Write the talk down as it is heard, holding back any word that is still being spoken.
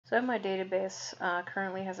So my database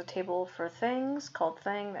currently has a table for things called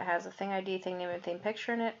thing that has a thing ID, thing name, and thing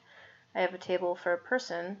picture in it. I have a table for a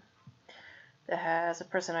person that has a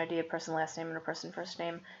person ID, a person last name, and a person first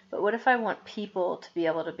name. But what if I want people to be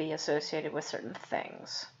able to be associated with certain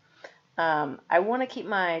things? I want to keep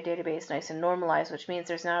my database nice and normalized, which means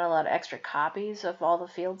there's not a lot of extra copies of all the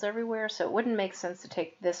fields everywhere, so it wouldn't make sense to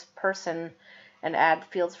take this person and add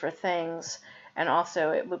fields for things, and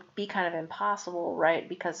also it would be kind of impossible, right,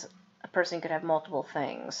 because a person could have multiple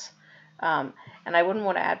things. And I wouldn't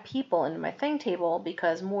want to add people into my thing table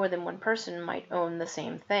because more than one person might own the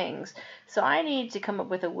same things. So I need to come up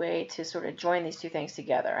with a way to sort of join these two things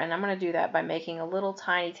together, and I'm going to do that by making a little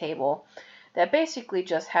tiny table that basically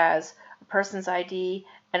just has a person's ID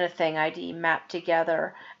and a thing ID mapped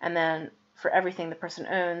together, and then for everything the person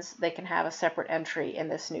owns, they can have a separate entry in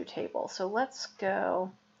this new table. So let's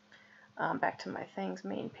go back to my things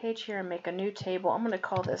main page here and make a new table. I'm going to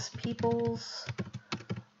call this people's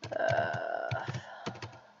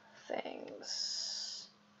things,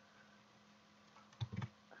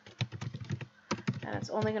 and it's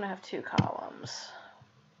only going to have 2 columns.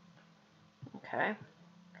 Okay.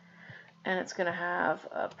 And it's going to have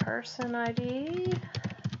a person ID,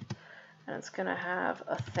 and it's going to have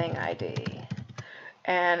a thing ID.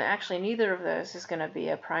 And actually, neither of those is going to be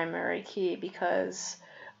a primary key because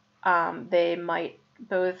they might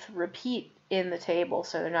both repeat in the table,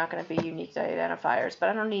 so they're not going to be unique identifiers, but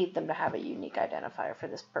I don't need them to have a unique identifier for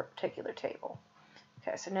this particular table.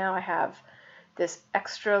 Okay, so now I have this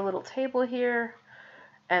extra little table here,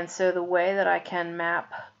 and so the way that I can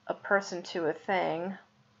map a person to a thing,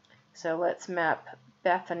 so let's map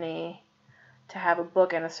Bethany to have a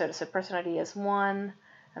book and a soda. So person ID is 1,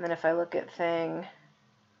 and then if I look at thing,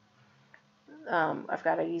 I've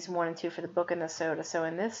got IDs 1 and 2 for the book and the soda. So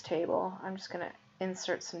in this table, I'm just going to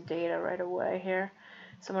insert some data right away here.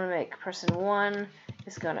 So I'm going to make person 1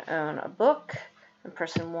 is going to own a book, and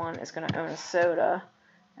person 1 is going to own a soda.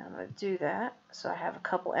 And I'm going to do that. So I have a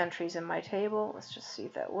couple entries in my table. Let's just see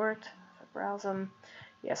if that worked. If I browse them.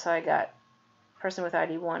 Yeah, so I got person with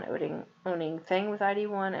ID 1 owning thing with ID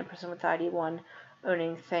 1, and person with ID 1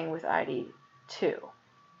 owning thing with ID 2.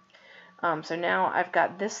 So now I've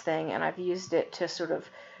got this thing, and I've used it to sort of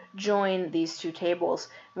join these two tables.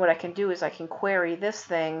 And what I can do is I can query this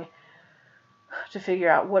thing to figure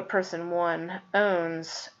out what person 1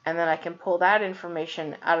 owns, and then I can pull that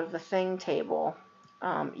information out of the thing table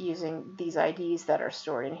using these IDs that are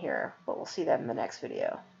stored in here. But we'll see that in the next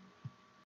video.